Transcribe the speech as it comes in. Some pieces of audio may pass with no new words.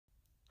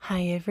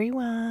Hi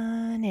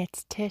everyone,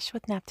 it's Tish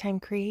with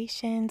Naptime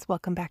Creations.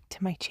 Welcome back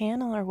to my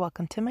channel, or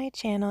welcome to my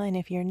channel. And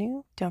if you're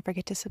new, don't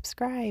forget to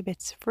subscribe.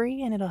 It's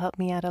free and it'll help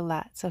me out a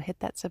lot. So hit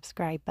that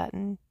subscribe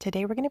button.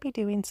 Today we're going to be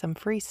doing some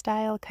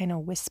freestyle, kind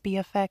of wispy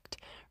effect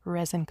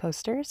resin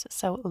coasters.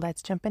 So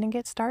let's jump in and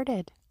get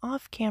started.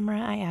 Off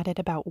camera, I added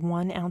about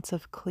 1 ounce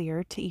of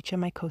clear to each of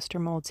my coaster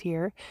molds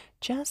here,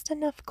 just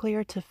enough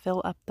clear to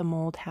fill up the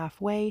mold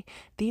halfway.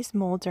 These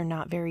molds are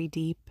not very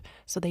deep,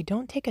 so they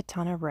don't take a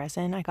ton of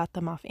resin. I got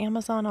them off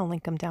Amazon. I'll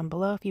link them down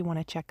below if you want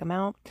to check them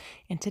out.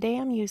 And today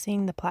I'm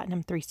using the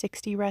Platinum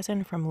 360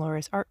 resin from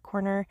Laura's Art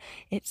Corner.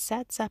 It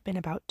sets up in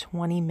about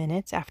 20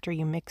 minutes after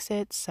you mix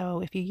it,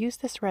 so if you use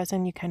this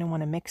resin, you kind of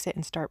want to mix it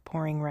and start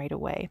pouring right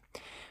away.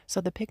 So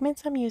the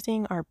pigments I'm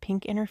using are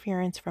Pink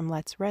Interference from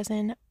Let's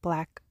Resin,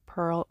 Black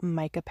Pearl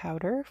Mica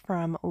Powder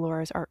from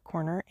Laura's Art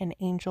Corner, and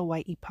Angel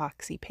White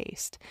Epoxy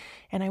Paste.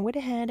 And I went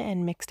ahead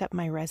and mixed up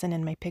my resin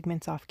and my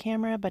pigments off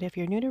camera, but if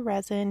you're new to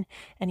resin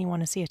and you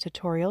want to see a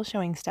tutorial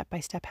showing step by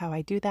step how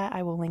I do that,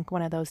 I will link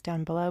one of those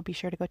down below. Be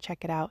sure to go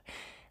check it out.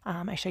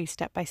 I show you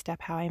step by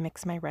step how I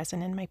mix my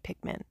resin and my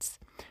pigments.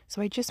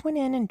 So I just went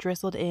in and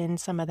drizzled in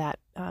some of that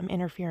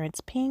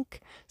interference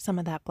pink, some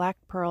of that black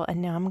pearl,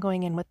 and now I'm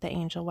going in with the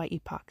Angel White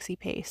Epoxy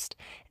Paste.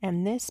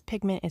 And this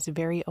pigment is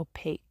very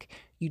opaque.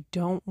 You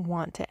don't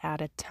want to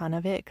add a ton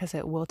of it because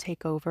it will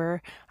take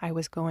over. I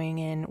was going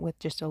in with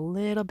just a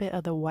little bit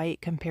of the white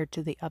compared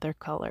to the other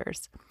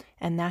colors.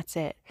 And that's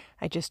it.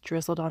 I just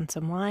drizzled on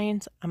some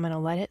lines. I'm going to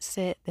let it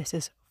sit. This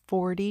is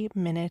 40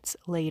 minutes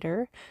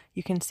later.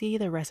 You can see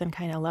the resin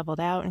kind of leveled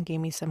out and gave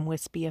me some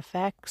wispy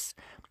effects.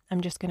 I'm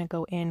just going to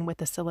go in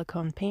with a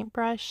silicone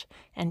paintbrush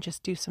and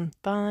just do some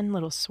fun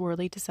little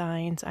swirly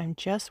designs. I'm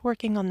just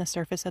working on the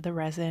surface of the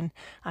resin.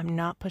 I'm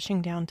not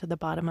pushing down to the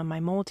bottom of my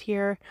mold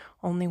here,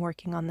 only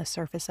working on the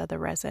surface of the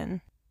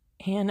resin.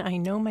 And I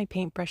know my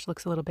paintbrush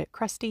looks a little bit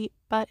crusty,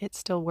 but it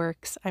still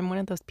works. I'm one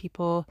of those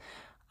people,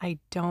 I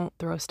don't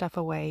throw stuff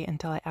away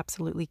until I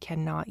absolutely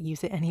cannot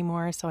use it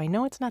anymore. So I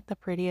know it's not the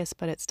prettiest,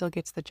 but it still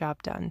gets the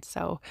job done.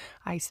 So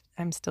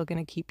I'm still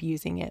going to keep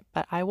using it.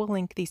 But I will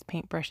link these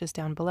paintbrushes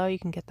down below. You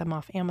can get them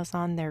off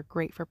Amazon. They're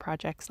great for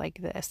projects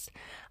like this.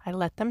 I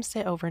let them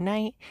sit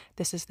overnight.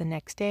 This is the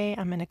next day.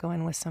 I'm going to go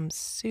in with some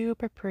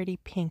super pretty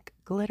pink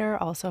glitter,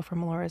 also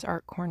from Laura's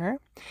Art Corner.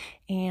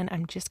 And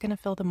I'm just going to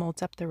fill the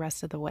molds up the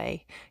rest of the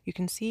way. You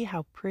can see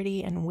how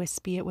pretty and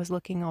wispy it was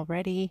looking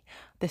already.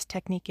 This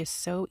technique is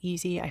so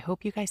easy. I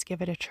hope you guys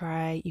give it a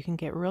try. You can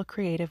get real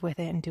creative with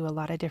it and do a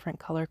lot of different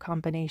color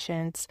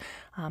combinations.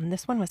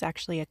 This one was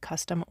actually a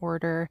custom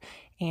order,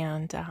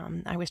 and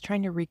I was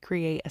trying to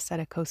recreate a set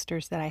of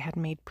coasters that I had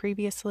made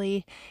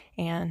previously.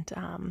 And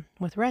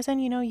with resin,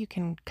 you know, you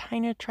can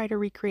kind of try to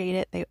recreate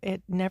it.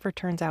 It never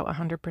turns out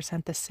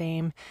 100% the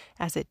same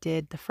as it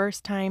did the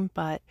first time,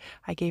 but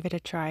I gave it a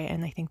try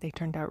and I think they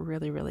turned out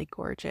really, really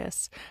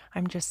gorgeous.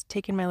 I'm just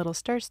taking my little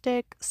stir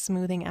stick,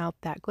 smoothing out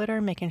that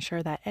glitter, making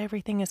sure that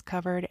everything is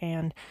covered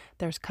and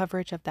there's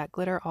coverage of that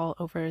glitter all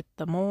over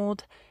the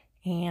mold,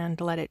 and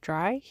let it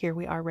dry. Here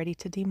we are ready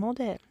to demold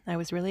it. I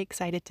was really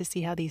excited to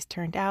see how these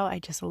turned out. I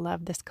just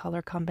love this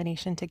color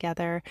combination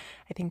together.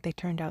 I think they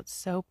turned out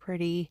so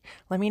pretty.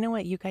 Let me know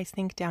what you guys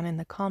think down in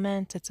the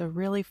comments. It's a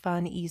really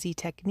fun, easy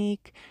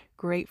technique,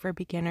 great for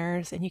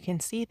beginners, and you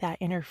can see that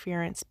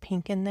interference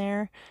pink in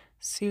there.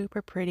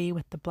 Super pretty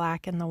with the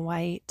black and the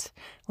white.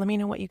 Let me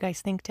know what you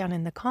guys think down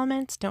in the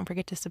comments. Don't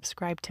forget to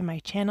subscribe to my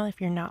channel if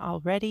you're not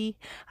already.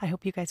 I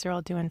hope you guys are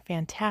all doing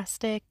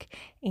fantastic,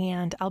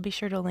 and I'll be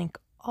sure to link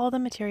all the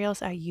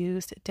materials I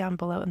used down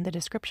below in the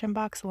description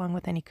box, along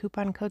with any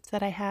coupon codes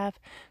that I have.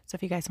 So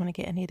if you guys want to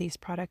get any of these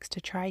products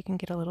to try, you can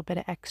get a little bit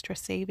of extra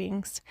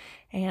savings.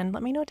 And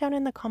let me know down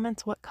in the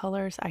comments what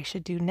colors I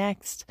should do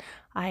next.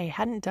 I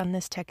hadn't done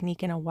this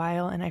technique in a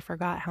while, and I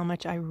forgot how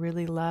much I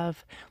really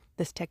love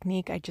this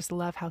technique. I just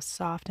love how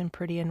soft and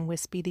pretty and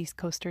wispy these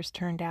coasters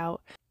turned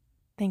out.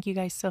 Thank you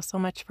guys so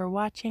much for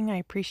watching. I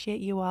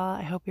appreciate you all.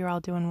 I hope you're all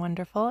doing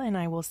wonderful, and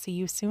I will see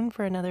you soon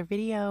for another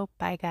video.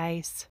 Bye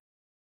guys.